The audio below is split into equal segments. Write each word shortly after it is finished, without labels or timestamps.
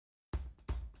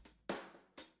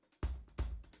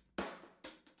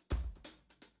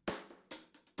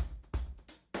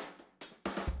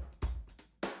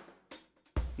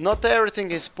Not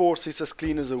everything in sports is as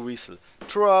clean as a whistle.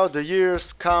 Throughout the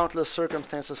years, countless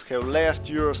circumstances have left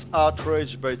viewers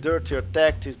outraged by dirtier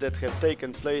tactics that have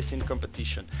taken place in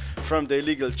competition. From the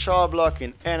illegal chow block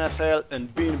in NFL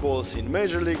and beanballs in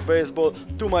Major League Baseball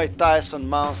to Mike Tyson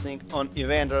mousing on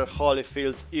Evander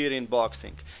Holyfield's ear in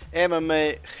boxing.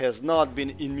 MMA has not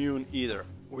been immune either.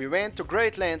 We went to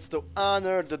great lengths to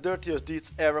honor the dirtiest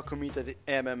deeds ever committed in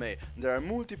MMA. There are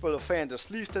multiple offenders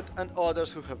listed and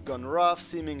others who have gone rough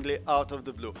seemingly out of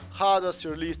the blue. How does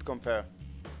your list compare?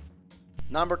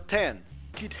 Number 10.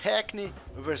 Kid Hackney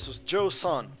vs. Joe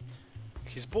Son.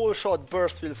 His bullshot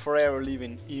burst will forever live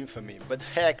in infamy, but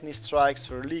Hackney's strikes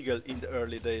were legal in the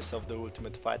early days of the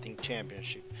Ultimate Fighting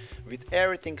Championship, with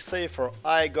everything save for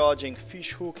eye-gouging,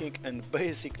 fish-hooking and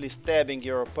basically stabbing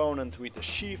your opponent with a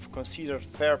sheath considered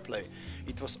fair play.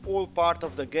 It was all part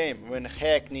of the game when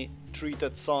Hackney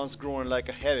treated Son's groin like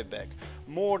a heavy bag.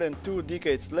 More than 2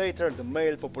 decades later, the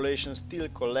male population still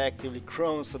collectively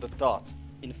groans at the thought.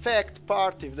 In fact,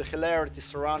 part of the hilarity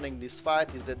surrounding this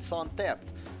fight is that Son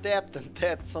tapped and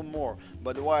tapped some more,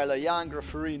 but while a young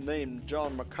referee named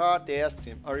John McCarthy asked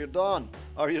him, "Are you done?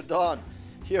 Are you done?"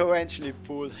 he eventually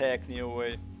pulled Hackney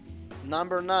away.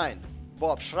 Number 9.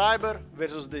 Bob Schreiber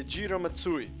vs. Dejiro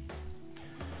Matsui.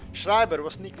 Schreiber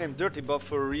was nicknamed Dirty Bob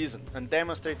for a reason and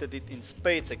demonstrated it in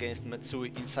spades against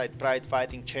Matsui inside Pride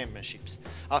Fighting Championships.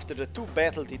 After the two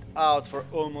battled it out for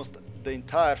almost the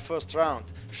entire first round,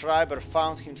 Schreiber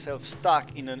found himself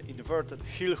stuck in an inverted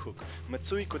heel hook.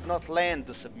 Matsui could not land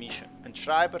the submission, and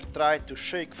Schreiber tried to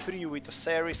shake free with a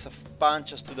series of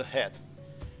punches to the head.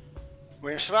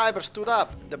 When Schreiber stood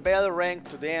up, the bell rang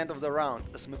to the end of the round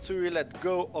as Matsui let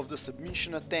go of the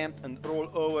submission attempt and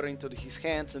rolled over into his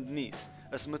hands and knees.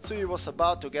 As Matsui was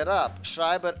about to get up,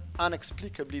 Schreiber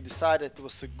inexplicably decided it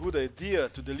was a good idea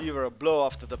to deliver a blow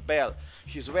after the bell,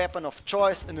 his weapon of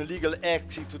choice and a legal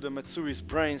exit to the Matsui's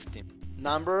brainstem.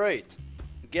 Number 8.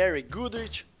 Gary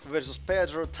Goodrich vs.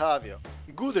 Pedro Tavio.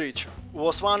 Goodrich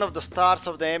was one of the stars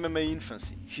of the MMA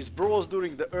infancy. His brawls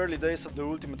during the early days of the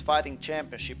Ultimate Fighting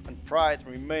Championship and Pride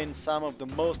remain some of the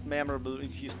most memorable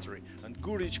in history, and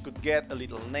Goodrich could get a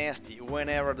little nasty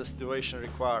whenever the situation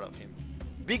required of him.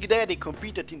 Big Daddy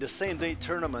competed in the same-day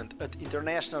tournament at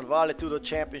International Vale Tudo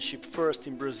Championship first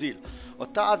in Brazil.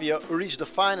 Otavio reached the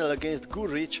final against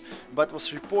Goodrich, but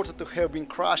was reported to have been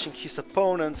crushing his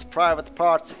opponent's private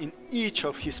parts in each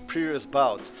of his previous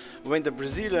bouts. When the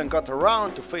Brazilian got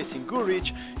around to facing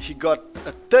Goodrich, he got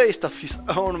a taste of his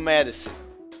own medicine.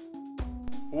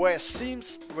 Wes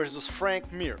Sims vs.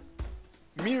 Frank Mir.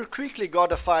 Mir quickly got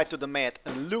the fight to the mat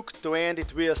and looked to end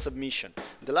it via submission.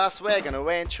 The last wagon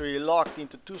eventually locked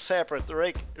into 2 separate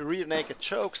rear naked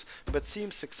chokes, but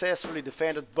Sims successfully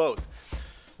defended both.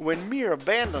 When Mir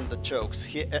abandoned the chokes,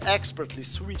 he expertly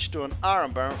switched to an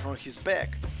armbar from his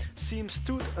back. Sims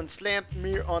stood and slammed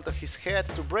Mir onto his head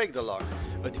to break the lock,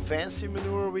 a defensive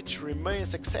maneuver which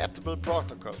remains acceptable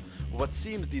protocol. What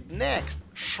Sims did next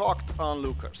shocked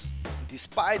onlookers.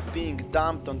 Despite being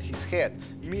dumped on his head,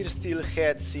 Mir still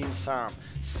had Sims' arm.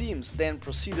 Sims then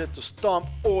proceeded to stomp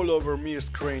all over Mir's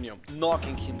cranium,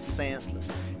 knocking him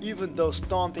senseless. Even though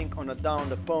stomping on a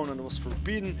downed opponent was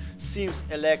forbidden, Sims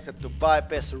elected to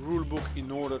bypass a rulebook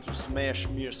in order to smash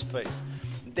Mir's face.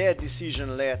 That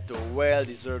decision led to a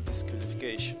well-deserved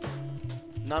disqualification.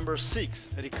 Number 6.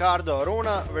 Ricardo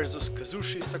Arona vs.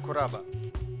 Kazushi Sakuraba.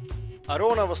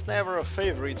 Arona was never a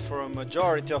favorite for a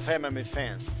majority of MMA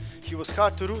fans. He was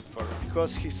hard to root for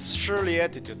because his surly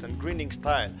attitude and grinning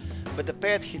style, but the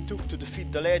path he took to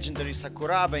defeat the legendary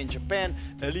Sakuraba in Japan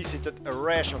elicited a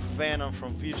rash of venom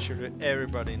from virtually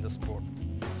everybody in the sport.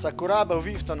 Sakuraba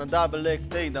whiffed on a double leg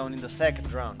takedown in the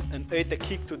second round and ate a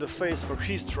kick to the face for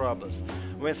his troubles.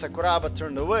 When Sakuraba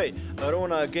turned away,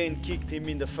 Arona again kicked him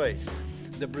in the face.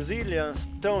 The Brazilian's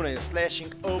toenail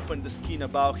slashing opened the skin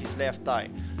above his left eye.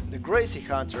 The Gracie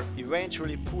Hunter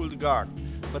eventually pulled guard,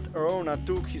 but Arona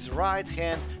took his right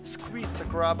hand, squeezed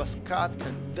Sakuraba's cut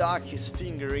and dug his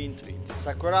finger into it.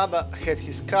 Sakuraba had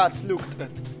his cuts looked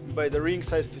at by the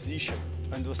ringside physician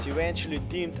and was eventually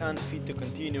deemed unfit to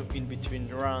continue in between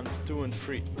rounds 2 and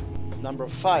 3. Number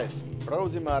 5.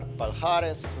 Rosimar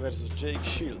Palhares vs. Jake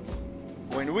Shields.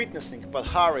 When witnessing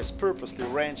Palhares purposely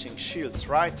wrenching Shields'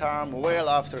 right arm well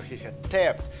after he had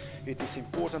tapped, it is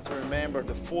important to remember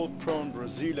the fall-prone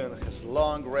Brazilian has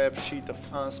long rap sheet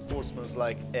of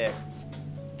unsportsmanlike acts.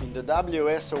 In the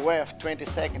WSOF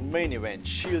 22nd main event,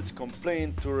 Shields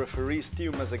complained to referee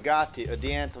Steve Mazzagatti at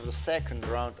the end of the second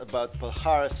round about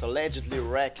Palhares allegedly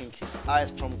racking his eyes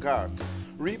from guard.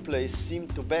 Replays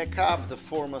seemed to back up the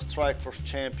former Strikeforce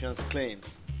champion's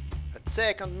claims. At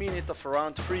second minute of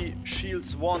round 3,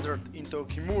 Shields wandered into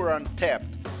Kimura and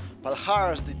tapped.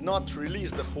 Palhares did not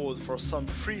release the hold for some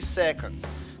 3 seconds,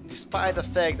 despite the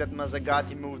fact that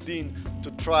Mazzagatti moved in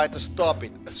to try to stop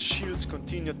it as Shields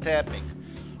continued tapping.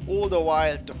 All the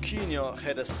while, Toquinho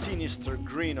had a sinister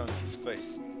grin on his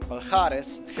face.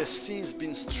 Palhares has since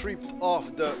been stripped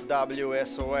of the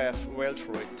WSOF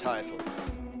welterweight title.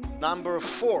 Number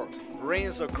 4.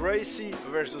 Renzo Gracie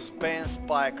vs Ben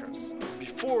Spikers.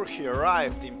 Before he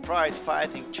arrived in Pride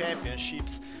Fighting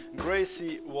Championships,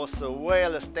 Gracie was a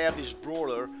well-established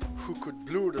brawler who could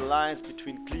blur the lines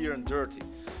between clear and dirty.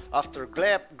 After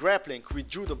grappling with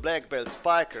judo black belt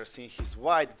Spikers in his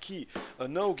wide gi, a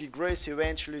no-gi Gracie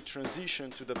eventually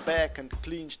transitioned to the back and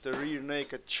clinched the rear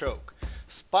naked choke.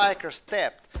 Spikers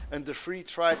tapped and the referee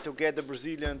tried to get the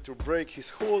Brazilian to break his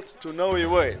hold to no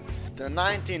avail. The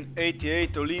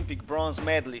 1988 Olympic bronze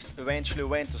medalist eventually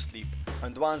went to sleep,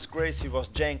 and once Gracie was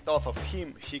janked off of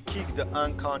him, he kicked the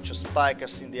unconscious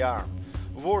Spikers in the arm.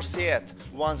 Worse yet,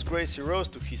 once Gracie rose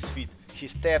to his feet, he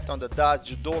stepped on the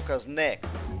Dutch judoka's neck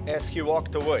as he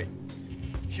walked away.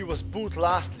 He was booed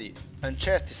lastly and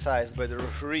chastised by the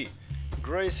referee.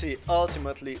 Gracie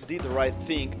ultimately did the right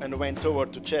thing and went over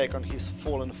to check on his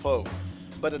fallen foe,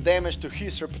 but the damage to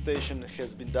his reputation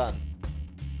has been done.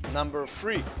 Number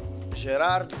 3.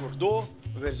 Gerard Gourdeau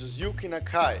vs Yuki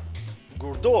Nakai.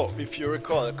 Gourdeau, if you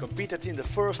recall, competed in the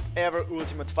first ever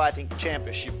Ultimate Fighting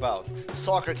Championship bout,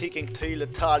 soccer kicking Taylor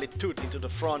Tali Toot into the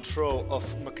front row of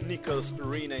McNichols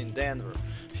Arena in Denver.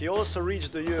 He also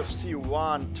reached the UFC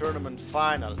 1 tournament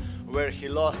final, where he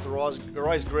lost to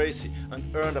Royce Gracie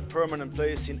and earned a permanent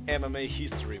place in MMA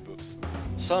history books.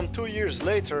 Some 2 years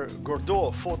later,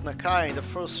 Gourdeau fought Nakai in the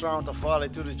first round of Vale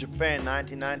Tudo Japan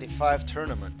 1995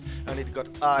 tournament, and it got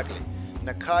ugly.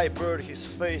 Nakai buried his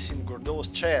face in Gourdeau's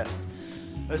chest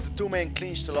as the two men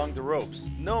clinched along the ropes.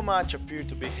 No match appeared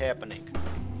to be happening.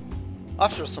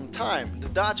 After some time, the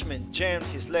Dutchman jammed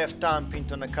his left thumb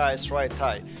into Nakai's right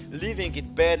eye, leaving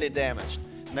it badly damaged.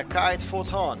 Nakai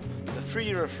fought on. The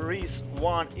 3 referees,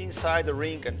 one inside the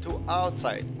ring and 2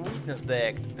 outside, witnessed the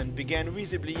act and began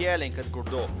visibly yelling at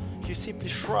Gourdeau. He simply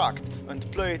shrugged and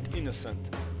played innocent.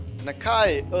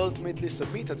 Nakai ultimately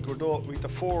submitted Gourdeau with a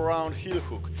 4-round heel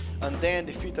hook and then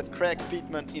defeated Craig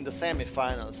Pittman in the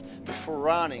semi-finals before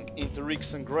running into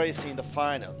Rickson Gracie in the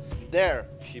final. There,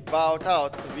 he bowed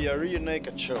out via rear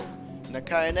naked choke.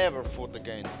 Nakai never fought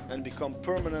again and became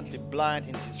permanently blind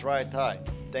in his right eye,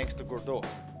 thanks to Gourdeau.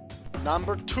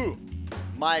 Number 2.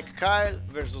 Mike Kyle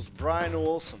vs Brian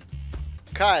Olsen.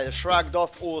 Kyle shrugged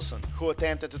off Olsen, who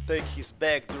attempted to take his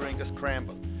back during a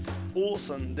scramble.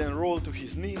 Olsen then rolled to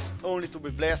his knees, only to be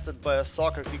blasted by a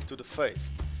soccer kick to the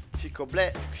face. He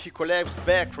collapsed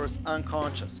backwards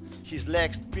unconscious, his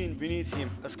legs pinned beneath him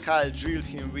as Kyle drilled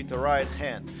him with a right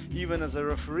hand, even as a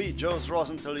referee, Joe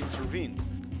Rosenthal, intervened.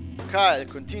 Kyle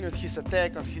continued his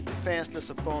attack on his defenseless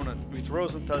opponent, with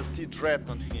Rosenthal's teeth wrapped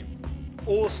on him.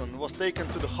 Olsen was taken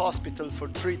to the hospital for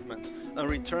treatment and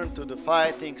returned to the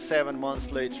fighting 7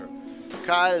 months later.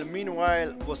 Kyle,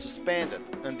 meanwhile, was suspended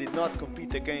and did not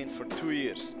compete again for 2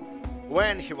 years.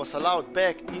 When he was allowed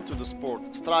back into the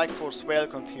sport, Strikeforce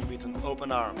welcomed him with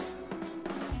open arms.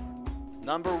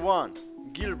 Number 1.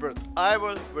 Gilbert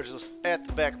Ivel vs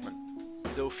Ed Beckman.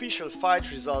 The official fight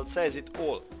result says it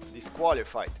all: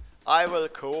 disqualified. Ivel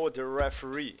KO'd the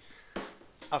referee.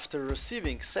 After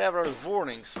receiving several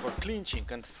warnings for clinching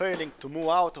and failing to move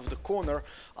out of the corner,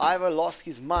 Ivel lost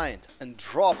his mind and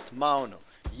dropped Mauno.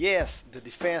 Yes, the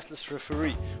defenseless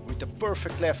referee, with a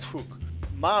perfect left hook.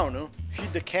 Mauno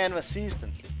hit the canvas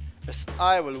instantly. As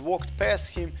Ivel walked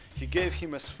past him, he gave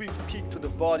him a swift kick to the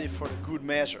body for good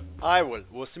measure. Ivel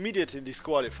was immediately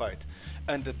disqualified,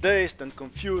 and the dazed and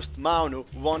confused Mauno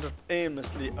wandered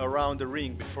aimlessly around the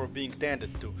ring before being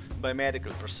tended to by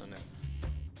medical personnel.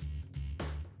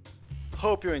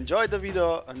 Hope you enjoyed the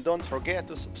video and don't forget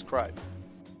to subscribe.